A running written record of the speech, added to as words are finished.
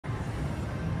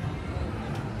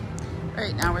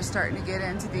Right now we're starting to get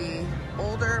into the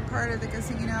older part of the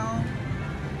casino.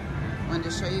 Wanted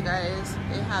to show you guys,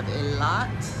 they have a lot.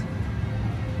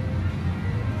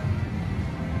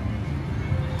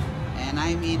 And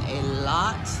I mean a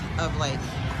lot of like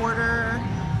quarter,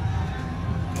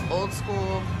 old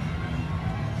school,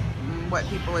 what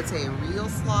people would say real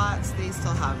slots. They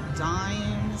still have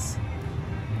dimes.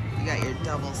 You got your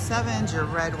double sevens, your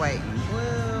red, white, and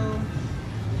blue,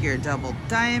 your double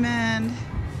diamond.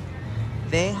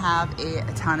 They have a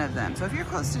ton of them. So if you're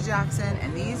close to Jackson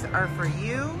and these are for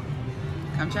you,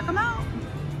 come check them out.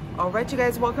 All right, you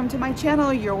guys, welcome to my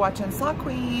channel. You're watching Slot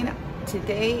Queen.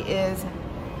 Today is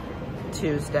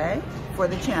Tuesday for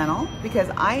the channel because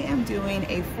I am doing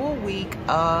a full week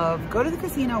of go to the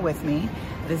casino with me.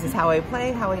 This is how I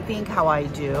play, how I think, how I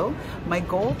do. My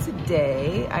goal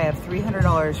today, I have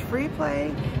 $300 free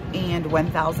play and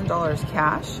 $1,000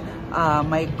 cash.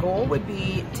 My goal would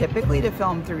be typically to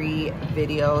film 3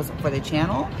 videos for the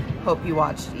channel. Hope you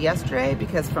watched yesterday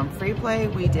because from free play,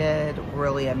 we did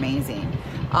really amazing.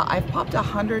 I've popped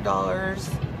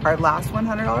 $100, our last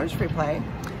 $100 free play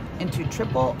into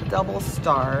triple double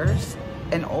stars,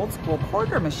 an old school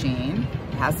quarter machine.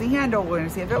 It has the handle, we're gonna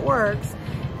see if it works.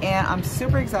 And I'm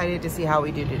super excited to see how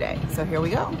we do today. So here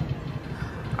we go.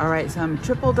 All right, some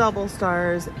triple double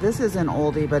stars. This is an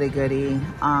oldie but a goodie.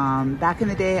 Back in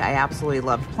the day, I absolutely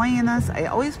loved playing this. I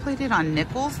always played it on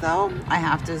nickels though. I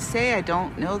have to say, I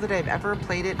don't know that I've ever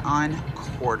played it on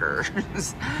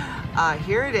quarters.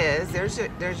 Here it is, there's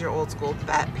your old school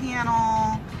bet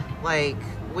panel. Like,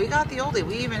 we got the oldie.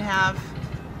 We even have,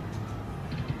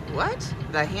 what?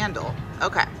 The handle.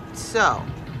 Okay, so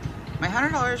my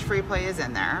 $100 free play is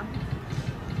in there.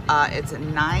 It's a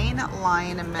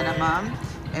 9-line minimum,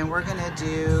 and we're gonna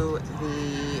do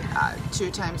the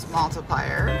 2 times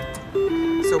multiplier.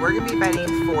 So we're gonna be betting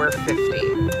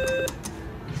 $450.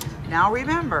 Now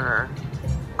remember,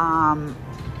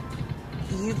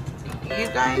 you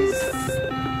guys,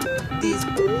 these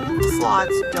old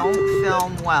slots don't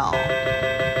film well.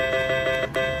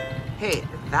 Hey,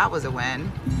 that was a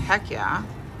win. Heck yeah.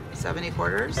 70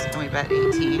 quarters, and we bet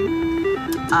 18.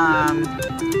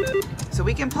 So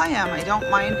we can play them. I don't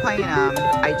mind playing them.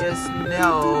 I just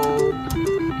know,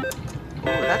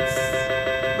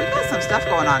 we got some stuff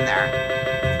going on there.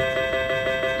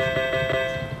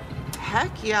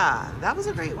 Heck yeah, that was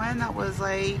a great win. That was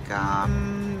like,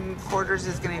 quarters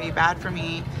is gonna be bad for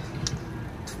me.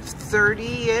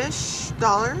 $30-ish.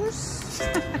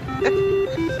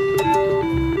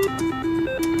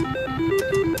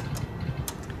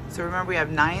 So remember, we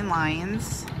have 9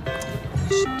 lines.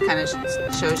 Kind of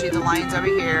shows you the lines over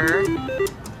here.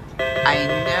 I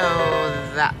know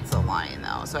that's a line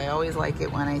though, so I always like it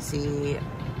when I see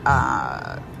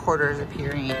quarters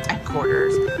appearing,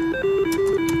 quarters,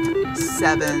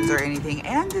 7s or anything.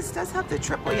 And this does have the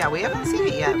triple. Yeah, we haven't seen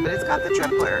it yet, but it's got the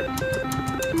tripler.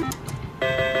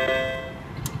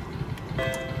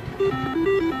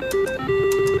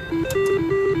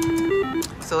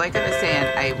 So like I was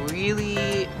saying, I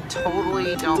really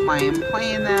totally don't mind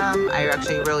playing them. I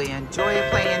actually really enjoy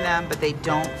playing them, but they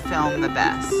don't film the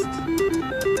best.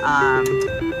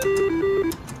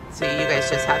 So you guys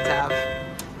just have to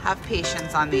have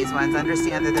patience on these ones.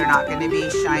 Understand that they're not going to be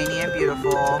shiny and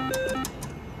beautiful,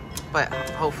 but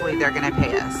hopefully they're going to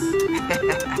pay us.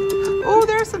 Oh,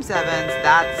 there's some 7s.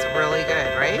 That's really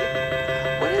good, right?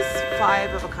 What is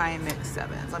 5 of a kind mixed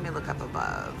 7s? Let me look up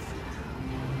above.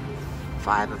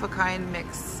 5 of a kind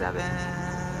mixed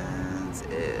 7s.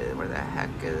 Where the heck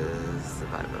is the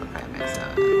 5 of a kind mixed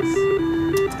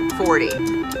 7s? 40.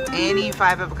 Any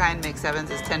 5 of a kind mixed 7s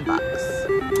is $10.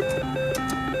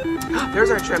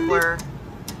 There's our tripler.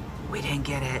 We didn't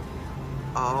get it.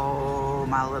 Oh,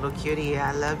 my little cutie,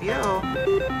 I love you.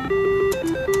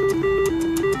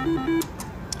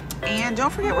 And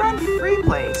don't forget, we're on free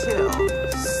play too.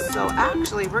 So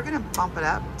actually, we're gonna bump it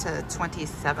up to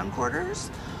 27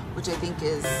 quarters, which I think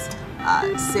is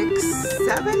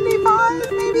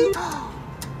 $6.75 maybe.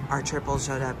 Our triple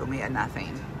showed up and we had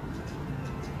nothing.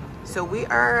 So we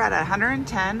are at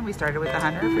 110. We started with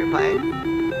 100 free play.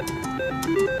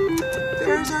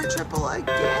 There's our triple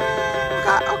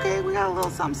again. We got a little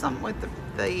something with the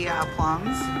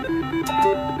plums.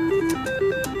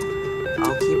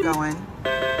 Oh, keep going.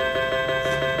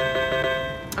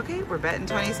 Okay, we're betting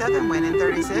 27, winning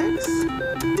 36.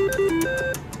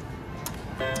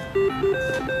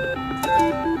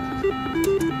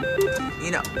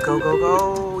 You know, go, go,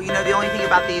 go. You know, the only thing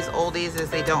about these oldies is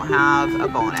they don't have a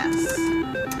bonus.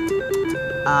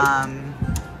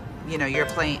 You know, you're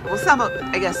playing, well,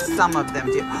 I guess some of them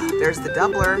do. There's the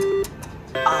doubler.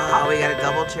 Oh, we got a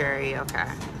double cherry, okay.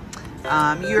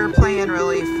 You're playing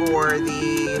really for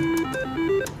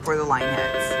the line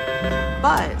hits.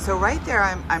 But, so right there,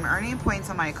 I'm earning points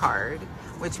on my card,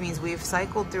 which means we've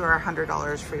cycled through our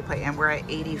 $100 free play and we're at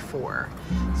 84.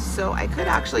 So I could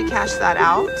actually cash that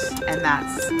out, and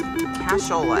that's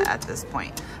cashola at this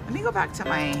point. Let me go back to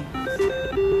my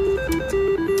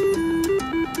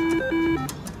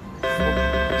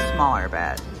smaller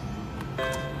bet.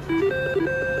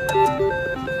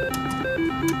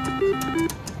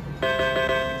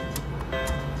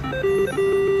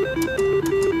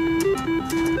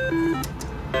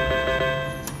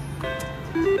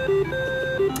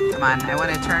 Come on, I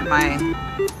want to turn my,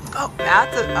 oh,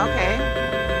 that's a, okay.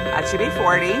 That should be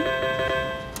 40.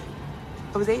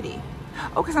 It was 80.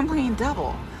 Oh, because I'm playing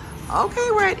double.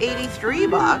 Okay, we're at 83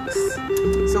 bucks.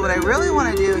 So what I really want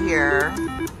to do here,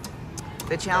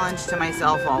 the challenge to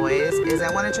myself always, is I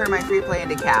want to turn my free play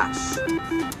into cash.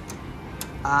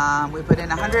 We put in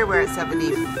 100, we're at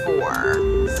 74.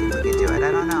 Let's see if we can do it,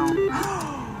 I don't know.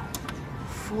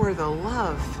 For the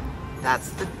love.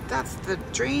 That's the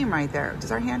dream right there.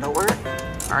 Does our handle work?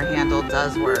 Our handle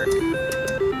does work.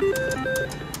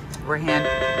 We're handling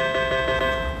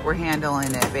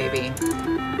it, baby.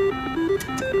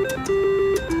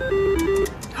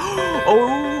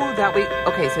 Oh,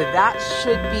 okay, so that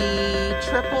should be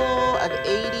triple of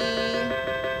 80,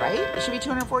 right? It should be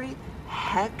 240.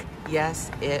 Heck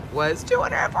yes, it was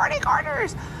 240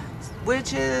 quarters,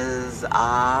 which is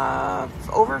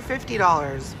over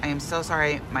 $50. I am so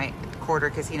sorry, my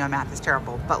quarter casino math is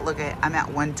terrible, but look at, I'm at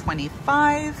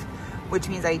 125, which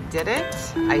means I did it.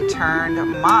 I turned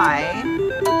my,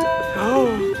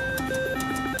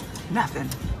 nothing.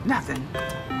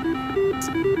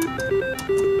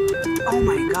 Oh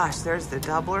my gosh, there's the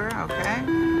doubler, okay.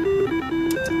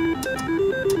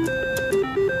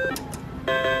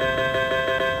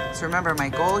 So remember, my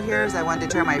goal here is I wanted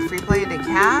to turn my free play into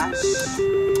cash.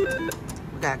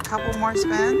 We got a couple more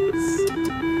spins.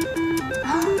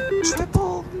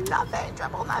 Triple nothing.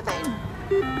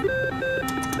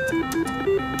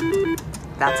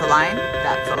 That's a line,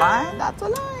 that's a line, that's a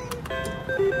line.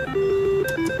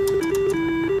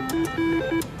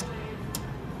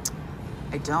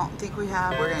 I don't think we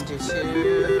have, we're gonna do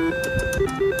 2.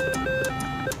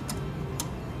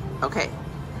 Okay,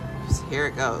 so here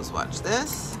it goes, watch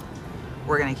this.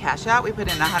 We're gonna cash out, we put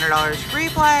in $100 free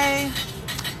play.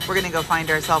 We're gonna go find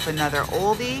ourselves another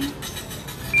oldie.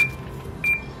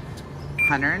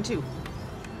 102.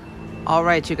 All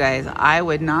right, you guys, I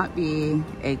would not be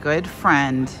a good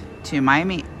friend to my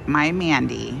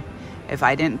Mandy if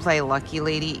I didn't play Lucky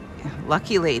 88,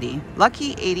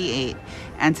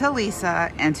 and to Lisa,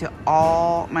 and to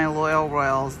all my loyal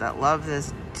royals that love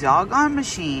this doggone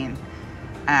machine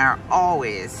and are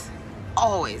always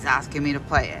asking me to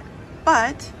play it.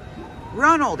 But we're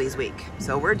on oldies week,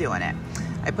 so we're doing it.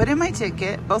 I put in my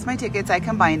ticket, both my tickets, I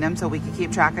combined them so we could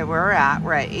keep track of where we're at.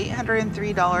 We're at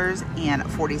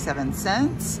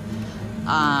 $803.47.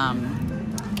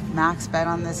 Max bet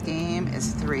on this game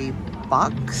is $3.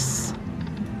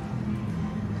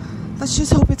 Let's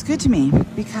just hope it's good to me,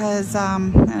 because I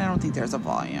don't think there's a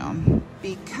volume,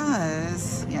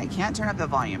 because yeah, I can't turn up the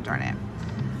volume, darn it.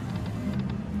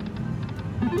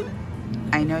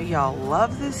 I know y'all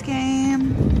love this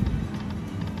game.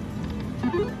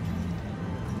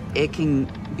 It can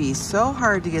be so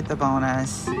hard to get the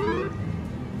bonus.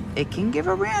 It can give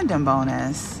a random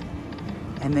bonus,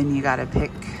 and then you gotta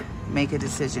make a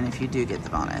decision if you do get the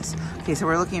bonus. Okay, so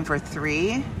we're looking for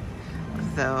 3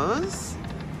 of those.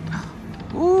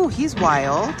 Ooh, he's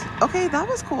wild. Okay, that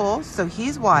was cool. So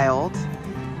he's wild,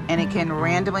 and it can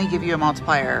randomly give you a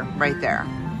multiplier right there.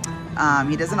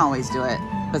 He doesn't always do it,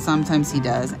 but sometimes he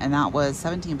does, and that was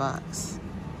 17 bucks.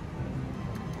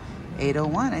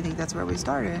 801, I think that's where we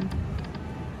started.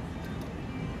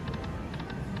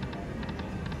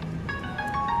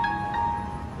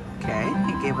 Okay,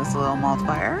 he gave us a little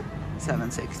multiplier,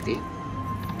 760.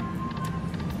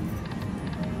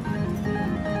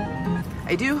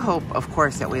 I do hope, of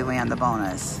course, that we land the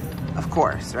bonus, of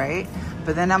course, right?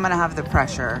 But then I'm gonna have the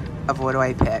pressure of what do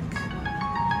I pick?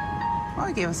 Well,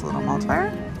 he gave us a little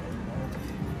multiplier.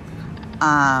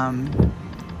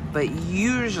 But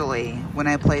usually when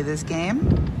I play this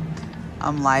game,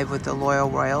 I'm live with the Loyal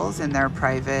Royals in their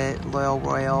private Loyal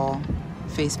Royal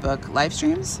Facebook live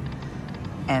streams.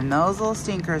 And those little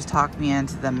stinkers talk me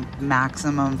into the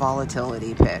maximum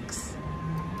volatility picks.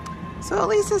 So at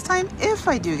least this time, if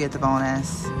I do get the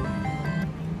bonus,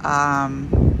 I'll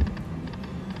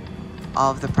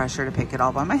have the pressure to pick it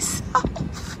all by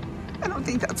myself. I don't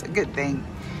think that's a good thing.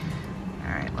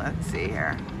 All right, let's see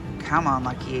here. Come on,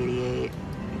 Lucky 88.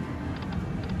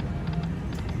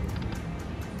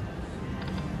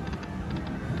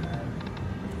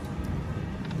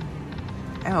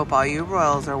 hope all you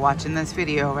Royals are watching this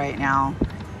video right now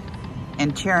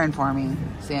and cheering for me,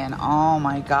 saying, oh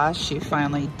my gosh, she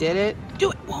finally did it. Do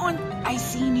it, Juan. I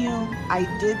seen you. I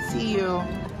did see you.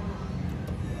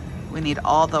 We need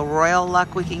all the royal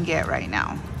luck we can get right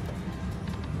now.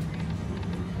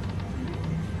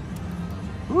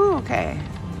 Ooh, okay.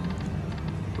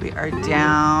 We are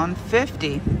down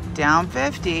 50. Down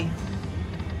 50.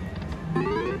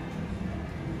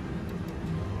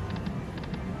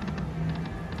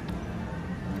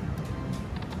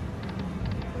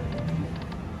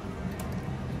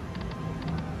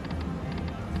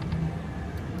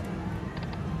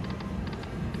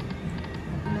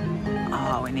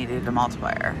 Oh, we needed a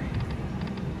multiplier.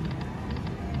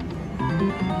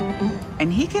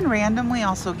 And he can randomly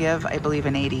also give, I believe,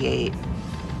 an 88.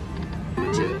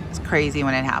 Which is crazy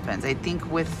when it happens. I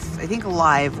think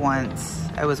live once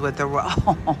I was with the Royals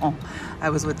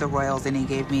and he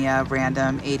gave me a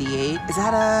random 88. Is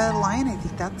that a line? I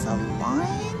think that's a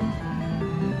line.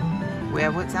 We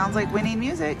have what sounds like winning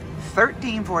music.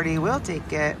 1340, we'll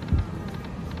take it.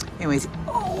 Anyways,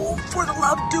 oh, for the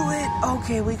love, do it.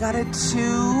 Okay, we got a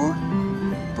 2.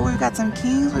 But we've got some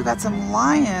kings, we've got some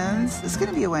lions. This is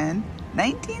gonna be a win.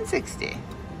 1960.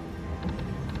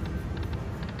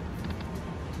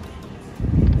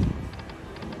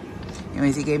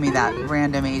 Anyways, he gave me that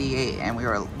random 88 and we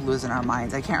were losing our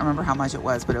minds. I can't remember how much it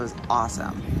was, but it was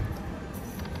awesome.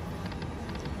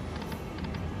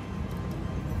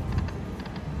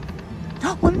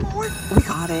 One more. We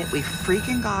got it. We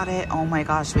freaking got it. Oh my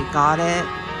gosh, we got it.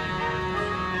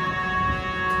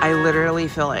 I literally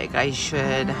feel like I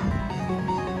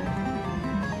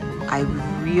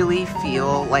really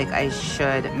feel like I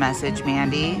should message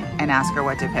Mandy and ask her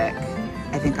what to pick.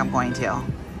 I think I'm going to.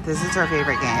 This is her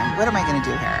favorite game. What am I gonna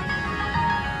do here?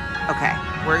 Okay,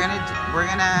 we're gonna,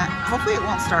 hopefully it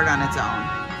won't start on its own.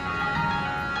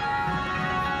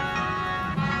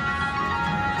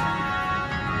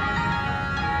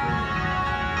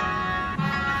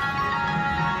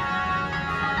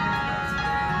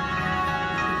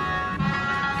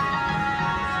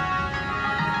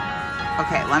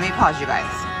 Okay, let me pause you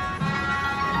guys.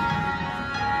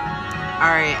 All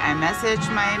right, I messaged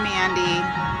my Mandy.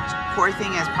 Poor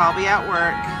thing is probably at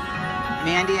work.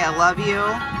 Mandy, I love you.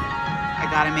 I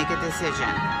gotta make a decision.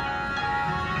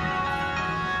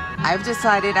 I've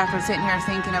decided after sitting here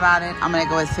thinking about it, I'm gonna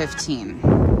go with 15.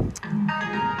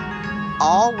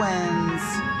 All wins.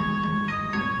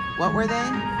 What were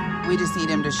they? We just need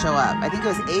him to show up. I think it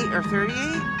was 8 or 38.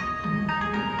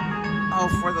 Oh,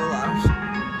 for the love.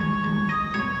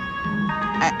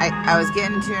 I was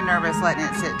getting too nervous letting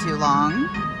it sit too long.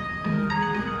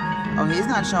 Oh, he's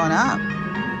not showing up.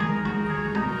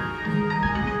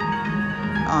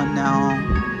 Oh, no.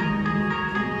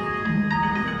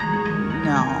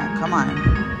 No, come on.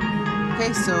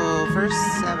 Okay, so first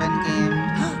 7 games.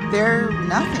 They're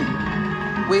nothing.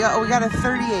 We got a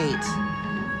 38.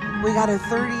 We got a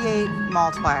 38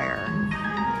 multiplier.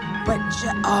 But,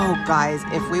 oh, guys,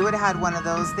 if we would have had one of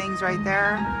those things right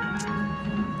there,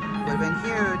 would have been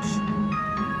huge.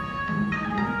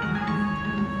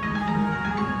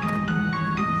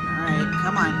 All right,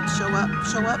 come on, show up,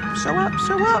 show up, show up,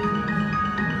 show up.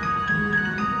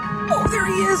 Oh, there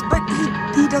he is, but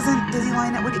he doesn't, does he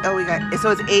line up? Oh, we got, so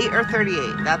it's 8 or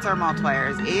 38. That's our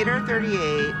multipliers, 8 or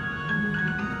 38.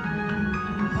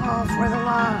 Oh, for the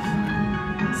love.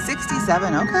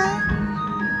 67, okay.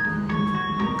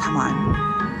 Come on.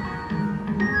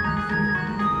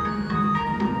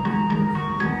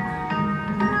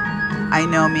 I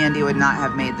know Mandy would not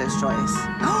have made this choice.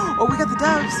 Oh, we got the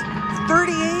doves.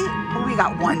 38. Oh, we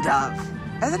got 1 dove.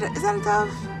 Is that a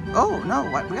dove? Oh, no.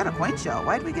 What? We got a coin shell.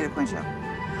 Why did we get a coin shell?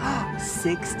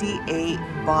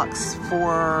 $68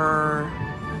 for...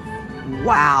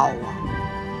 Wow.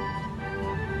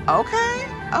 Okay.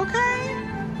 Okay.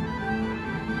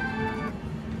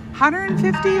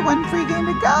 150. 1 free game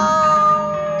to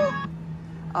go.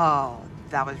 Oh,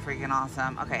 that was freaking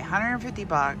awesome. Okay, 150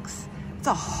 bucks. It's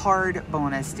a hard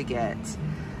bonus to get.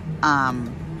 And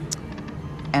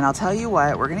I'll tell you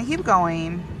what, we're gonna keep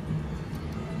going.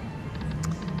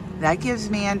 That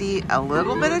gives Mandy a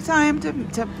little bit of time to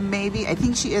maybe, I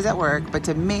think she is at work, but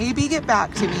to maybe get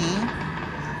back to me.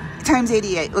 Times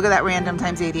 88, look at that random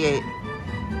times 88.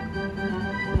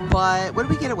 But what did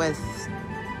we get it with?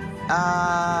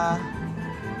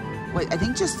 Wait, I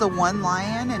think just the 1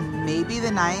 lion and maybe the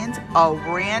 9s. A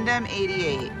random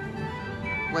 88.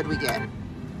 What'd we get?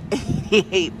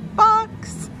 88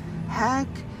 bucks. Heck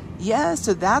yeah.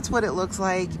 So that's what it looks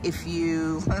like if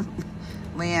you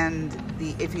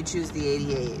if you choose the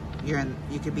 88,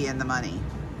 you could be in the money.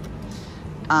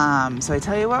 So I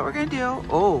tell you what we're gonna do.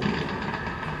 Oh,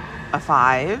 a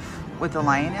 5 with the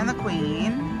lion and the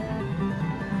queen.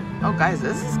 Oh guys,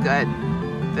 this is good.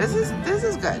 This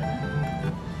is good.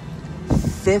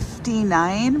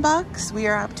 59 bucks. We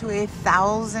are up to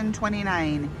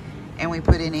 1,029 and we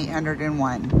put in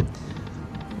 801.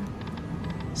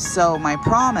 So my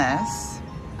promise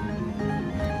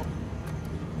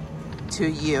to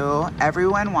you,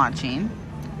 everyone watching,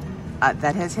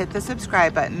 that has hit the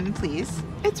subscribe button, please.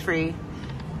 It's free.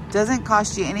 Doesn't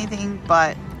cost you anything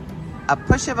but a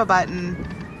push of a button,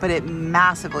 but it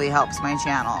massively helps my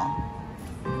channel.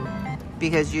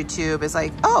 Because YouTube is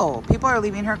like, oh, people are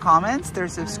leaving her comments, they're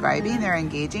subscribing, they're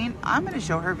engaging. I'm gonna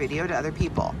show her video to other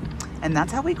people. And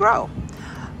that's how we grow.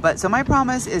 But so my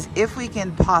promise is if we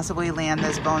can possibly land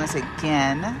this bonus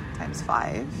again, times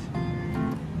 5,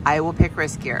 I will pick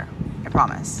riskier, I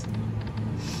promise.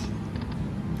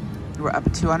 We're up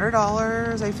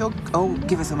 $200, I feel, oh,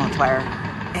 give us a multiplier.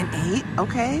 An 8,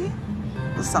 okay.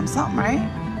 Well, something, right?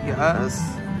 Yes.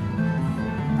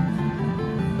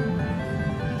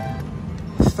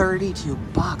 32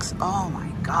 bucks. Oh my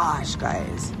gosh,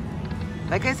 guys.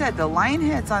 Like I said, the line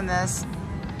hits on this,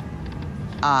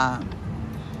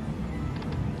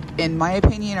 in my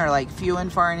opinion, are like few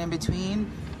and far and in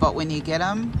between. But when you get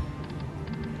them,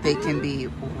 they can be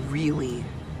really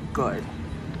good.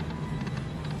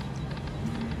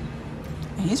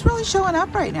 And he's really showing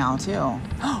up right now, too.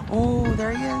 Oh,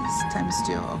 there he is. Times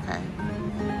 2. Okay.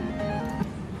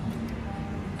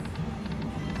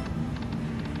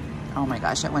 Oh my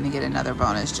gosh, I want to get another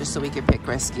bonus just so we can pick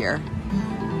riskier.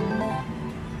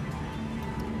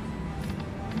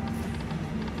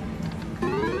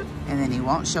 And then he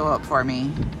won't show up for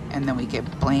me. And then we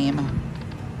get blame.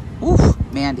 Oof,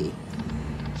 Mandy.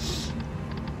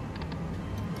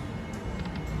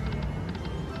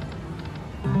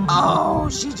 Oh,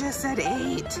 she just said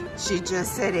 8. She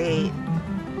just said 8.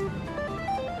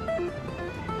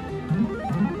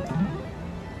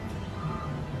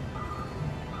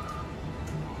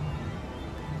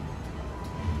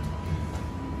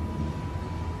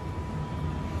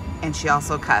 And she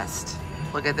also cussed.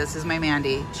 Look at this, is my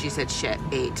Mandy. She said shit,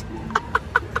 8.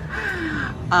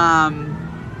 I'm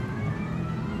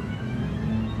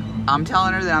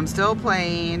telling her that I'm still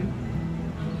playing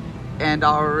and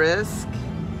I'll risk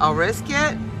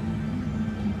it.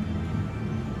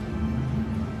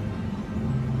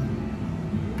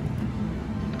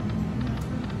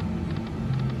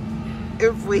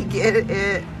 If we get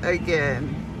it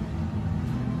again.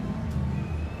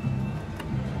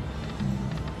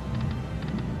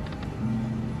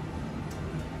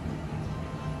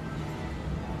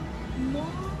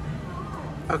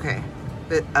 Okay,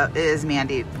 it is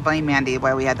Mandy. Blame Mandy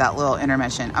why we had that little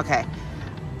intermission. Okay.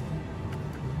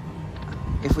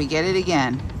 If we get it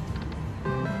again.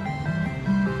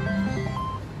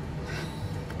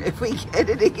 If we get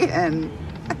it again.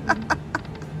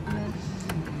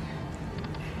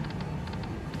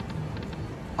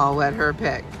 I'll let her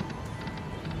pick.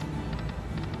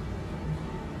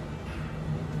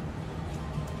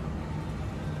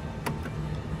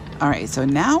 All right, so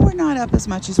now we're not up as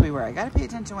much as we were. I gotta pay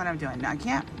attention to what I'm doing. Now I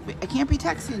can't be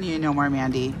texting you no more,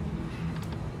 Mandy.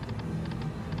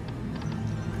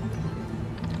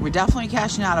 We're definitely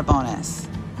cashing out a bonus.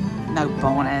 No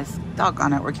bonus.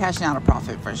 Doggone it, we're cashing out a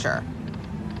profit for sure.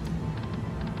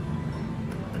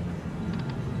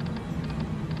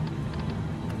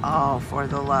 Oh, for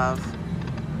the love.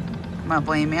 I'm gonna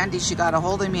blame Mandy. She got a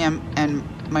hold of me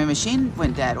and my machine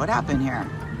went dead. What happened here?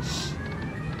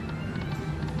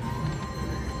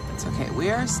 It's okay, we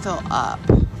are still up.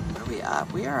 What are we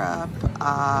up? We are up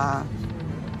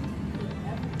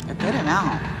a good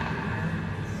amount.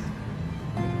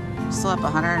 Still up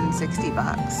 160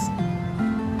 bucks.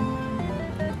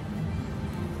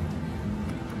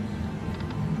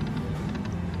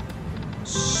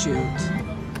 Shoot.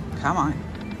 Come on.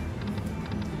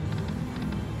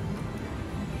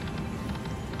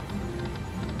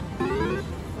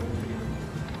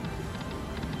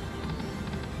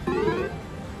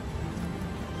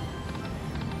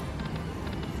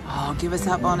 Oh, give us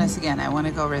that bonus again. I want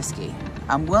to go risky.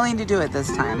 I'm willing to do it this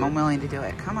time. I'm willing to do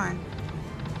it. Come on.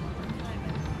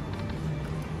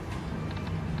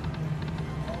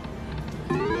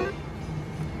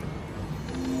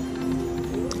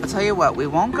 I'll tell you what, we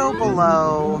won't go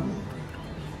below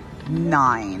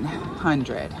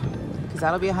 900 because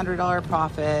that'll be $100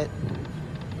 profit.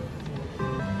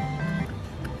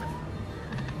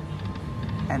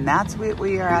 And that's what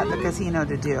we are at the casino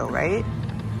to do, right?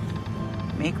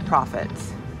 Make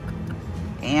profits.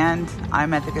 And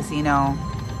I'm at the casino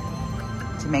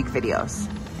to make videos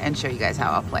and show you guys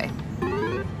how I'll play.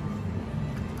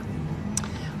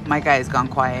 My guy's gone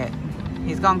quiet.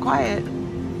 He's gone quiet.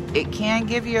 It can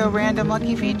give you a random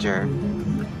lucky feature.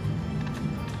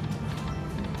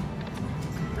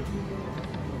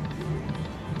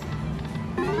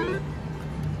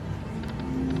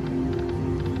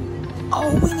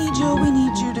 Oh, we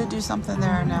need you to do something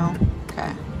there now.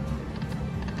 Okay.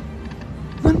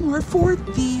 One more for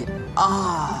the,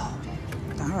 oh,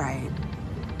 all right.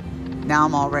 Now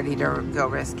I'm all ready to go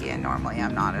risky, and normally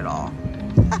I'm not at all.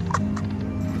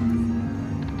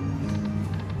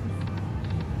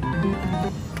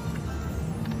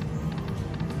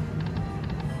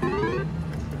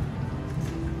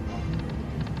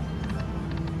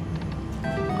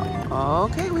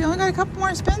 Okay, we only got a couple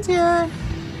more spins here.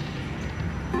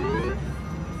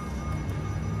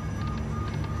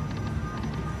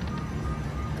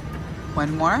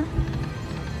 One more.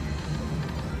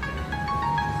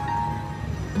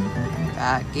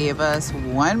 That gave us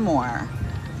one more.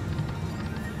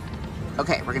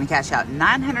 Okay, we're gonna cash out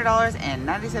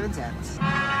 $900.97.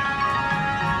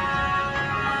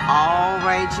 All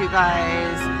right, you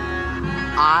guys.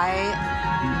 I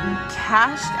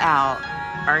cashed out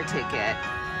our ticket,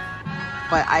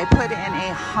 but I put in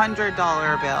a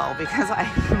 $100 bill because I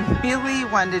really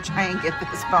wanted to try and get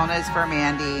this bonus for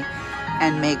Mandy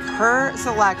and make her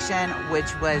selection,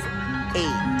 which was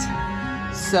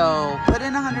 8. So put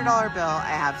in a $100 bill.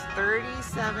 I have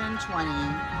 $37.20.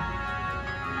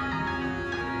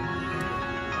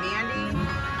 Mandy,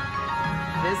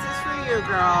 this is for you,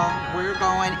 girl. We're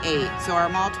going 8. So our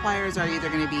multipliers are either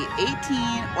going to be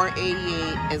 18 or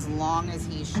 88 as long as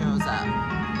he shows up.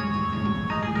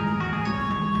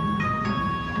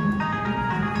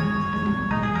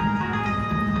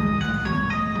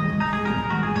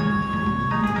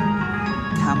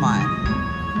 Come on.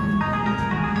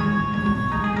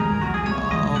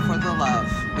 Oh, for the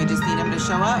love. We just need him to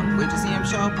show up. We just need him to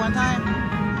show up one time.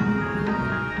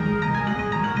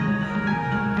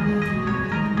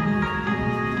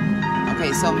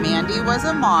 Okay, so Mandy was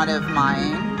a mod of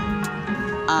mine.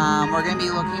 We're going to be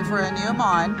looking for a new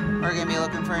mod. We're going to be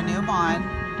looking for a new mod.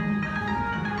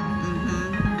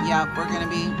 Yep, we're going to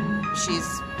be,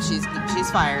 she's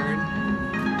fired.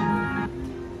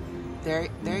 There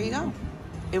you go.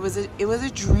 It was a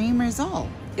dream result.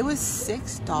 It was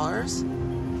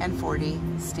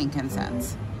 $6.40 stinking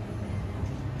cents.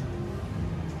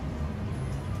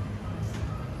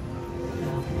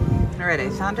 All right, I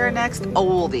found our next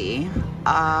oldie.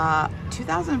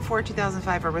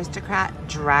 2004-2005 Aristocrat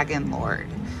Dragon Lord.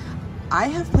 I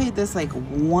have played this like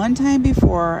one time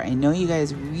before. I know you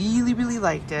guys really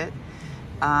liked it.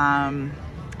 I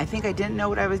think I didn't know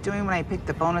what I was doing when I picked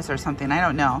the bonus or something. I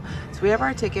don't know. So we have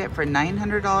our ticket for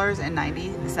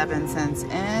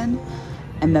 $900.97 in.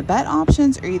 And the bet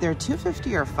options are either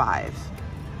 $2.50 or $5.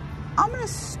 I'm going to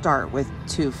start with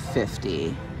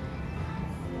 $2.50.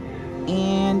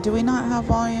 And do we not have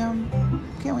volume?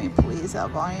 Can we please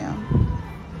have volume?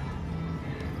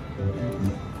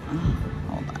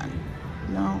 Hold on.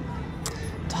 No.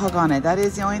 Doggone it. That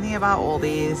is the only thing about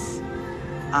oldies.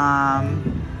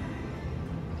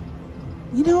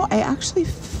 You know, I actually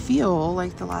feel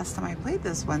like the last time I played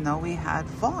this one, though, we had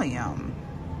volume.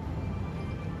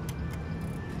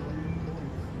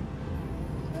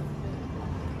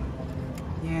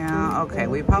 Yeah, okay,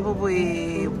 we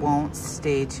probably won't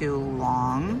stay too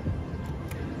long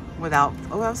without,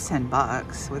 oh, that was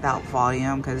 $10 without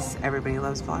volume, because everybody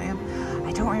loves volume.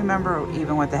 I don't remember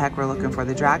even what the heck we're looking for.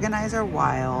 The Dragon Eyes are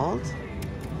wild.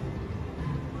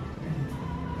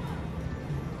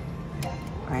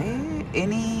 Right?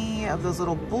 Any of those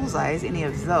little bullseyes, any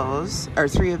of those, or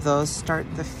 3 of those, start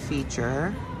the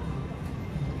feature.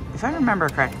 If I remember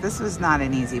correct, this was not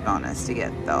an easy bonus to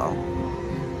get, though.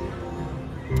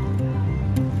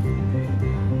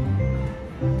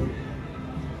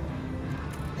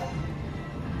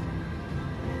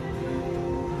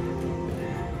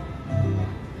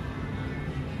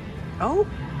 Oh,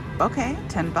 okay,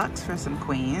 $10 for some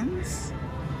queens.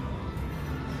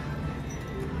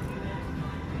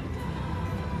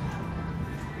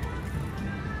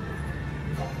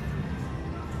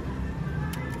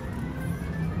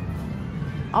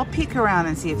 I'll peek around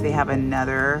and see if they have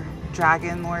another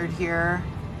Dragon Lord here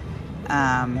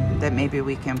that maybe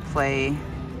we can play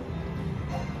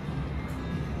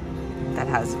that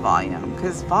has volume,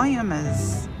 because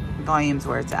volume's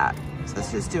where it's at. So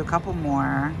let's just do a couple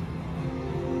more.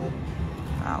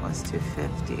 That was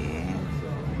 $2.50.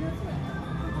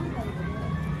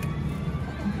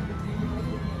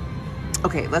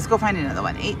 Okay, let's go find another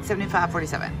one.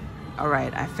 $8.75.47. All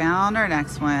right, I found our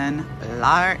next one.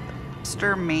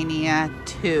 Lobster Mania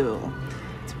 2.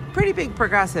 It's pretty big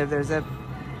progressive. There's a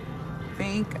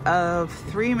think of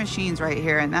 3 machines right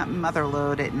here, and that mother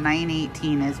load at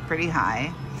 918 is pretty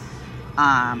high.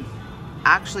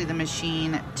 Actually, the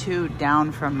machine 2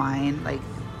 down from mine, like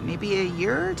maybe a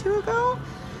year or 2 ago,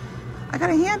 I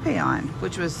got a hand pay on,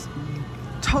 which was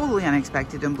totally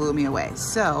unexpected and blew me away.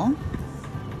 So,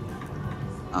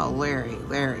 oh, Larry,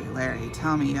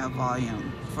 tell me you have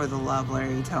volume. For the love,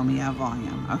 Larry, tell me you have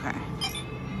volume. Okay.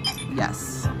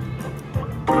 Yes.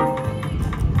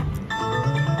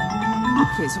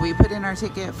 Okay, so we put in our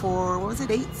ticket for, what was it,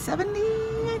 $8.70,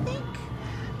 I think?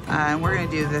 And we're gonna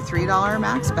do the $3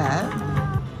 max bet.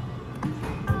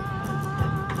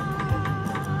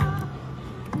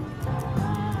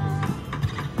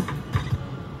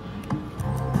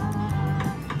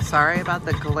 Sorry about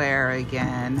the glare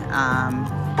again.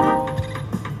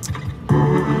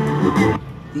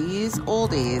 These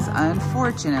oldies,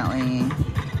 unfortunately,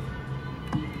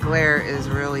 glare is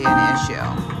really an issue.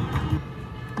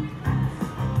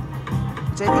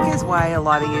 Which I think is why a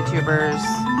lot of YouTubers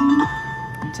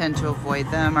tend to avoid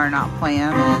them or not play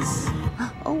them is,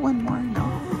 oh, one more, no.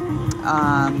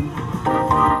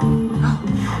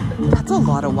 That's a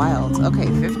lot of wilds. Okay,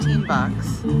 15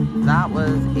 bucks. That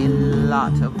was a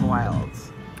lot of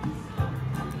wilds.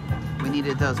 We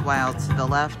needed those wilds to the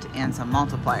left and some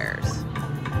multipliers.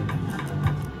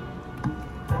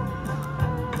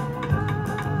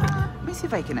 Let me see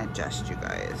if I can adjust you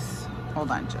guys.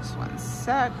 Hold on just one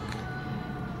sec.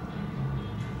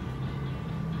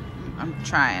 I'm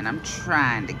trying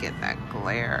to get that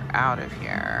glare out of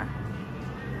here.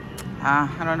 I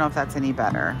don't know if that's any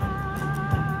better.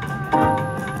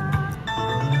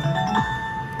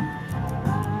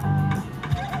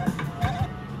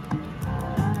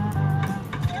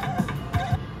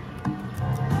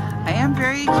 I am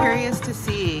very curious to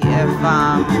see if,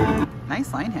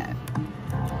 nice line hit,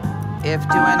 if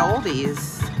doing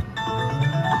oldies,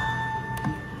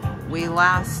 we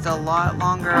last a lot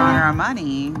longer on our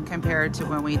money compared to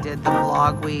when we did the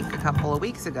vlog week a couple of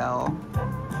weeks ago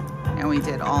and we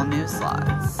did all new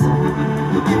slots.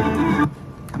 Come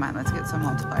on, let's get some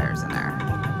multipliers in there.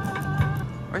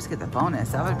 Or let's get the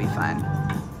bonus, that would be fun.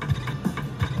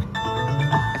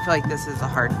 I feel like this is a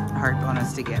hard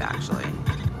bonus to get actually.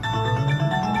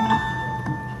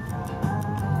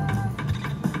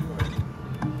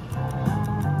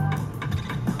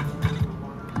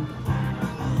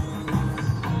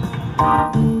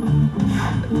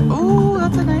 Oh,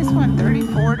 that's a nice one.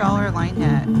 $34 line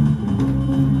hit.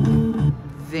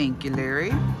 Thank you,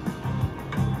 Larry.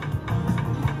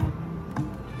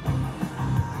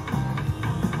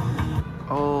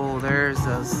 Oh, there's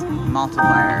those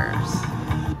multipliers.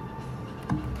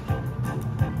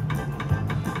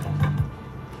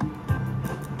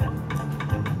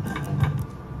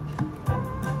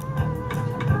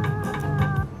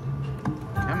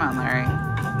 Come on, Larry.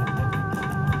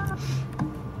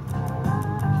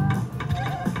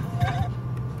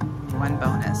 One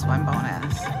bonus, one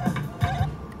bonus.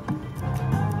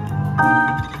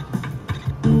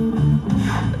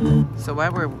 So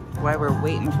while we're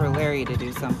waiting for Larry to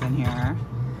do something here,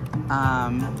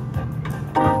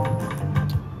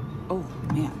 oh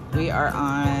man, we are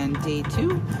on day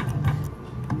 2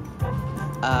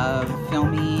 of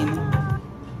filming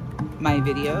my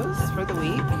videos for the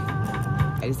week.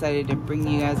 I decided to bring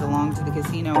you guys along to the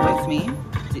casino with me,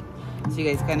 so you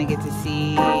guys kind of get to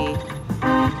see.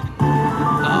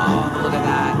 Oh, look at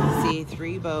that. See,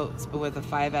 3 boats, but with a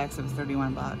 5X of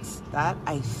 31 bucks. That,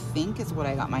 I think, is what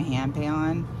I got my hand pay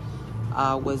on,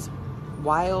 was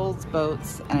wilds,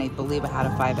 boats, and I believe I had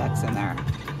a 5X in there.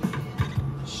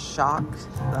 Shocked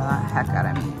the heck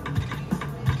out of me.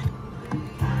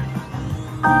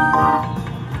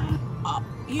 Oh,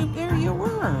 there you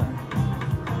were.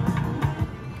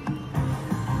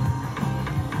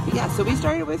 Yeah, so we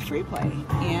started with free play,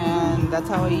 and that's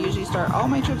how I usually start all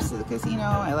my trips to the casino.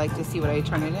 I like to see what I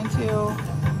turn it into,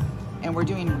 and we're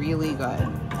doing really good.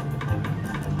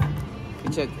 We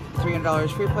took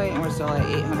 $300 free play, and we're still at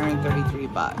 833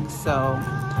 bucks. So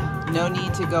no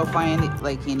need to go find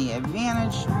like any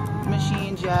advantage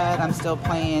machines yet. I'm still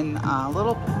playing a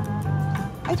little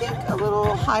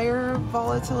higher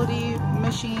volatility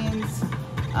machines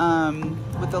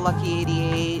with the Lucky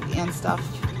 88 and stuff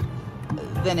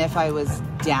than if I was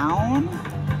down.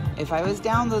 If I was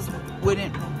down, those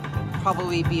wouldn't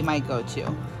probably be my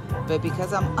go-to. But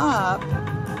because I'm up,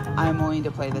 I'm willing to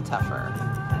play the tougher.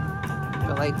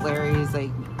 But like Larry's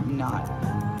like not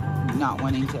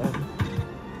wanting to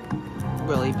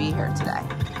really be here today.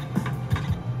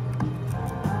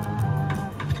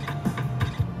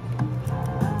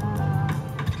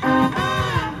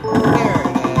 There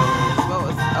it is. What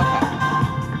was, okay.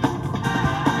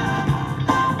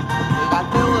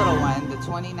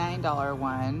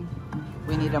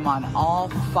 need them on all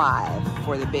 5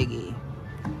 for the biggie.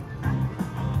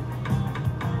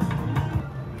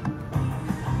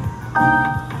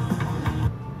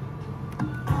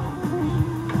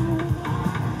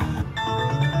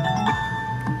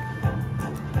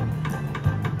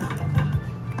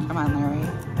 Come on, Larry.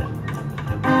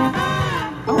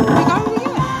 Oh, we got it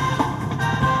again.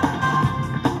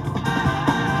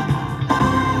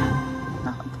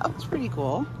 Oh, that was pretty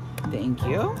cool. Thank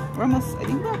you. We're almost, I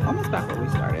think we're almost back where we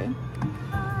started.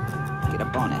 Get a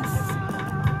bonus.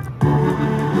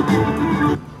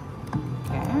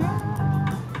 Okay.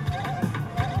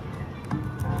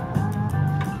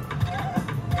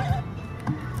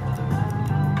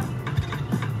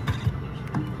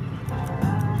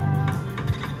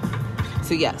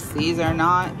 So yes, these are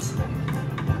not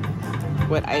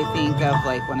what I think of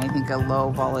like when I think of low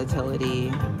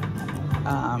volatility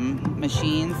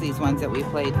machines. These ones that we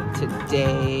played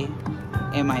today,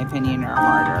 in my opinion, are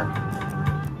harder.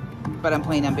 But I'm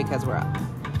playing them because we're up.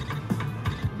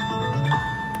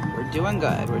 We're doing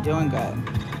good. We're doing good.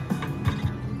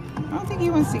 I don't think he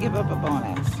wants to give up a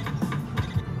bonus.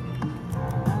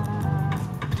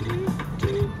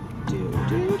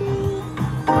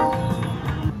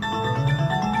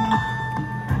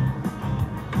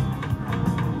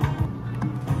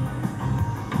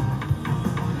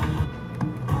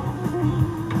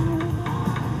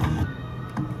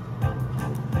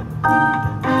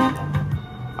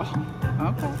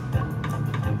 Okay.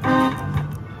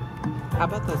 How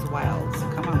about those wilds?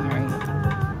 Come on, Larry.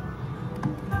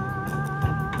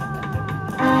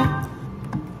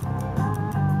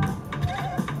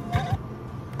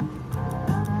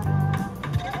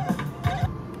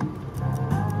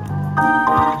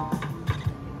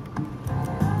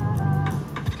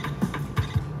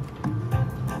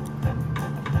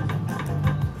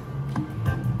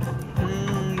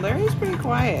 Larry's pretty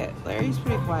quiet. Larry's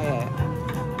pretty quiet.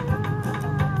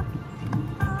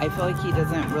 I feel like he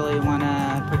doesn't really want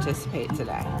to participate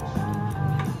today.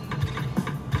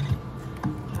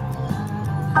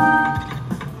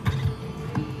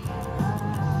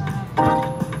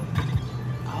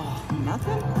 Oh,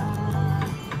 nothing?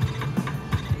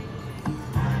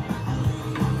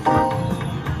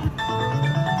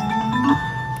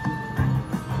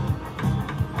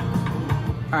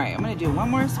 All right, I'm going to do one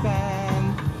more spin.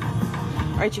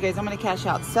 All right, you guys, I'm going to cash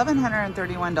out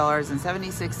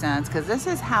 $731.76 because this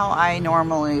is how I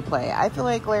normally play. I feel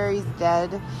like Larry's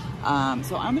dead, so I'm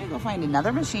going to go find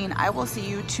another machine. I will see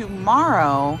you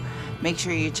tomorrow. Make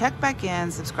sure you check back in,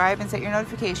 subscribe, and set your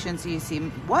notifications so you see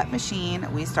what machine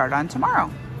we start on tomorrow.